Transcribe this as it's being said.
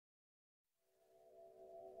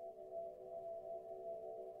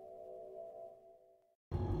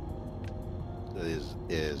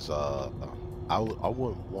I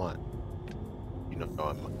wouldn't want,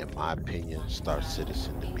 in my opinion, Star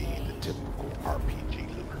Citizen to be the typical RPG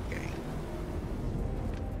looter game.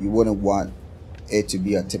 You wouldn't want it to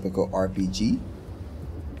be a typical RPG.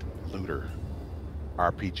 Looter,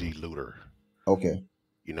 RPG looter. Okay.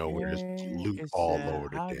 Where there's loot It's all over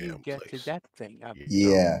the how do you damn get to place. that thing up? You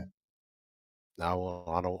know. Yeah. Now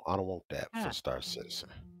I don't want that for Ah, Star Citizen.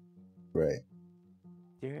 Right.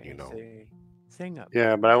 there You is know. a thing up.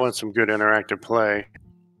 Yeah, but I want some good interactive play.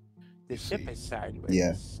 The You ship see. is Yeah.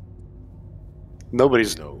 sideways.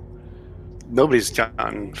 Nobody's You know. nobody's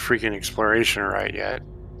gotten freaking exploration right yet.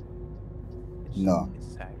 The ship No. is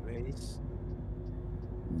sideways.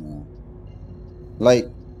 No. Like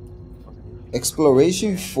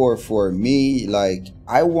exploration for me, like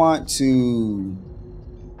I want to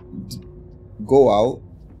go out,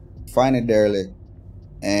 find a derelict,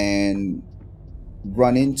 and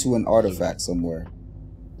run into an artifact somewhere.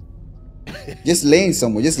 Just laying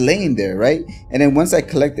somewhere, just laying there, right? And then once I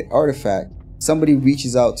collect the artifact, somebody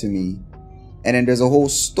reaches out to me, and then there's a whole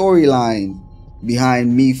storyline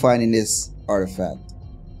behind me finding this artifact,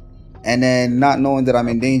 and then not knowing that I'm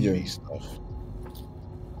in danger. Stuff.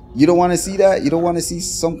 You don't want to see that? You don't want to see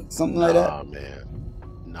something like that? Nah, man.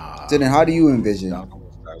 Nah. So then how do you envision? I don't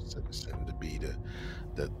want Star Citizen to be the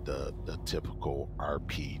typical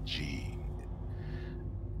RPG.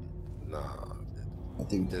 Nah. I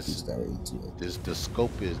think This this that into it. the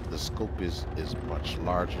scope is much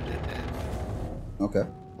larger than that. Okay.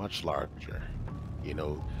 Much larger. You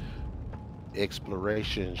know,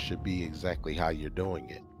 exploration should be exactly how you're doing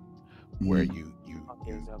it. Where Mhm. you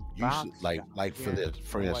There's a use it box like down here.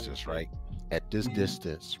 for What instance, is it? right? At this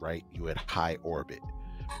distance, right, you at high orbit,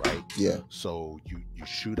 right? Yeah. So you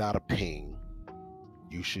shoot out a ping,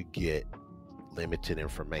 you should get limited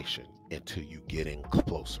information until you get in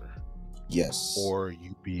closer. Yes. Or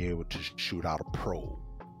you be able to shoot out a probe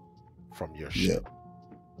from your Yeah. ship.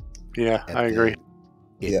 Yeah, And I agree. then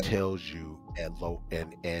it Yeah. tells you at low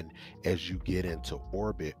and as you get into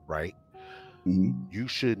orbit, right? Mhm. You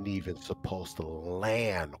shouldn't even supposed to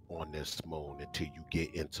land on this moon until you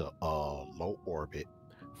get into low orbit,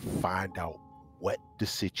 find out what the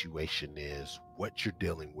situation is, what you're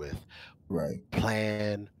dealing with, Right.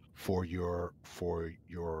 plan for your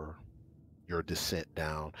descent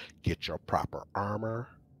down, get your proper armor,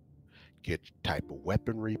 get type of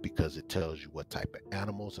weaponry because it tells you what type of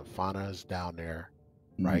animals and fauna is down there,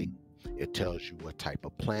 right? Mhm. It tells you what type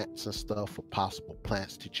of plants and stuff or possible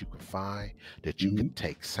plants that you can find that you can Mhm.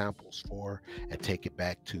 take samples for and take it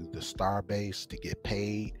back to the star base to get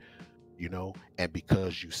paid, and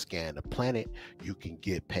because you scan the planet, you can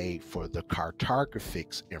get paid for the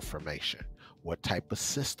cartographics information, what type of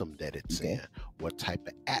system that it's Okay. in, what type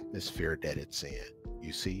of atmosphere that it's in,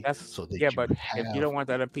 you see, That's so that yeah, you but if you have. don't want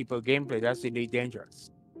other people gameplay, that's really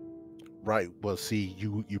dangerous. Right. Well, see,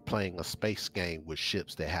 you playing a space game with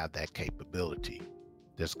ships that have that capability.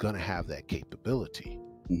 That's gonna have that capability.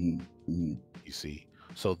 Mhm. Mhm. You see.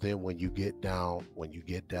 So then, when you get down,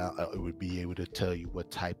 it would be able to tell you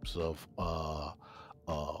what types of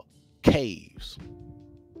caves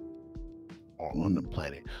are on the Mhm.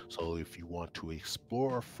 planet. So if you want to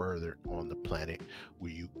explore further on the planet,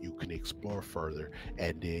 where you can explore further,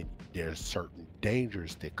 and then there's certain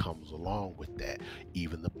dangers that comes along with that.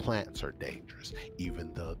 Even the plants are dangerous.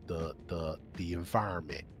 Even the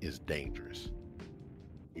environment is dangerous.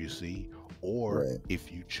 You see, or Right.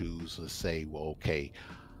 if you choose to say, well, okay,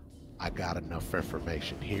 I got enough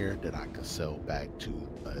information here that I can sell back to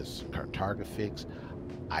as cartography fix.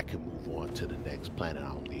 I can move on to the next planet. I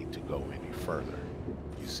don't need to go any further.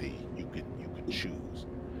 You see, you can choose.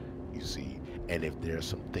 You see, and if there's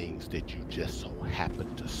some things that you just so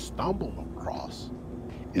happen to stumble across,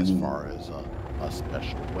 as Mhm. far as a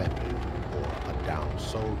special weapon or a down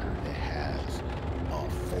soldier that has a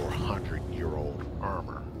 400-year-old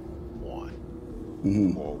armor on,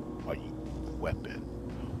 Mhm. or a unique weapon,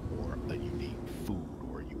 or a unique food,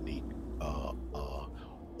 or a unique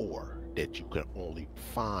ore that you can only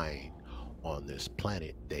find on this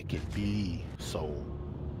planet that can be sold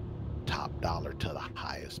top dollar to the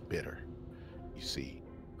highest bidder, you see.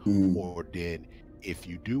 Mhm. Or then if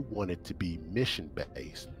you do want it to be mission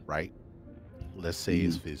based, right? Let's say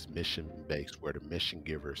Mhm. it's mission based where the mission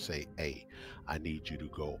giver say, hey, I need you to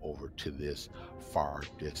go over to this far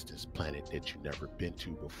distance planet that you've never been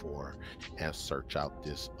to before and search out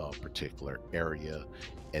this particular area,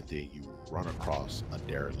 and then you run across a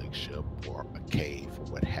derelict ship or a cave or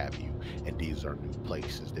what have you, and these are new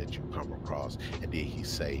places that you come across, and then he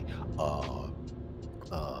say, uh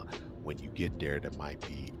when you get there, there might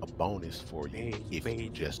be a bonus for you Wait, if you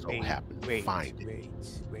wait, just so wait, happen to wait, find it. wait,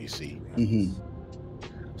 You wait, see, wait.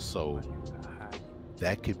 Mm-hmm. so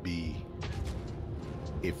that could be,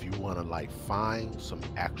 if you want to like find some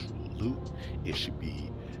actual loot, it should be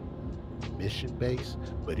mission based.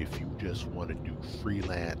 But if you just want to do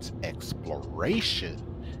freelance exploration,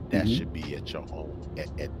 that Mm-hmm. should be at your own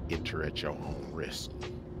enter at your own risk.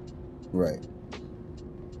 Right.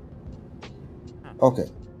 Okay.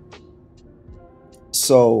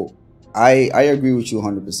 So I agree with you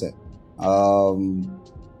 100%.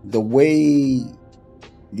 The way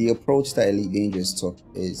the approach that Elite Dangerous took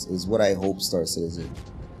is what I hope Star Citizen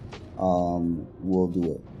will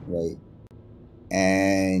do it, right?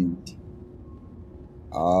 And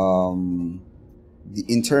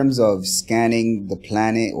in terms of scanning the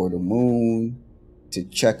planet or the moon to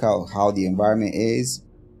check out how the environment is,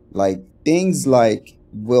 like things like,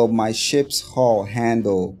 will my ship's hull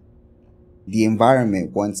handle the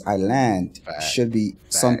environment once I land, Fact, should be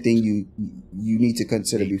something fact. you need to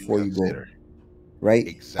consider Need to before you go, consider. right? I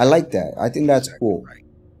Exactly. like that. I think that's Exactly cool. right.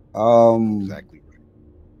 Exactly right.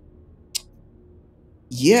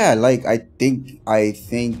 Yeah, like I think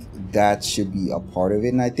that should be a part of it,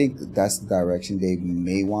 and I think that's the direction they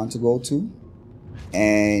may want to go to.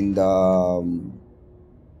 And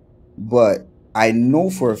but I know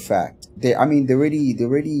for a fact they already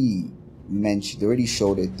mentioned, they already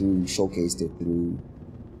showcased it through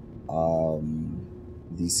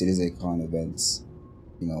the CitizenCon events.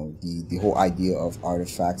 You know, the whole idea of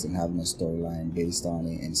artifacts and having a storyline based on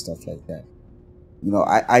it and stuff like that. You know,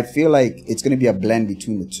 I feel like it's going to be a blend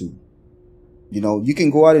between the two. You know, you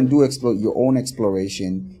can go out and do your own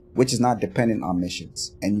exploration, which is not dependent on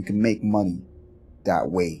missions, and you can make money that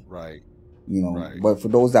way. Right. You know, Right. but for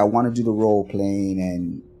those that want to do the role playing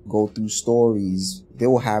and go through stories, they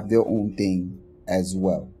will have their own thing as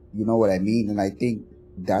well. You know what I mean? And I think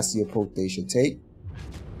that's the approach they should take.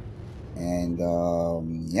 And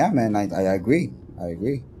yeah, man, I agree. I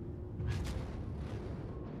agree.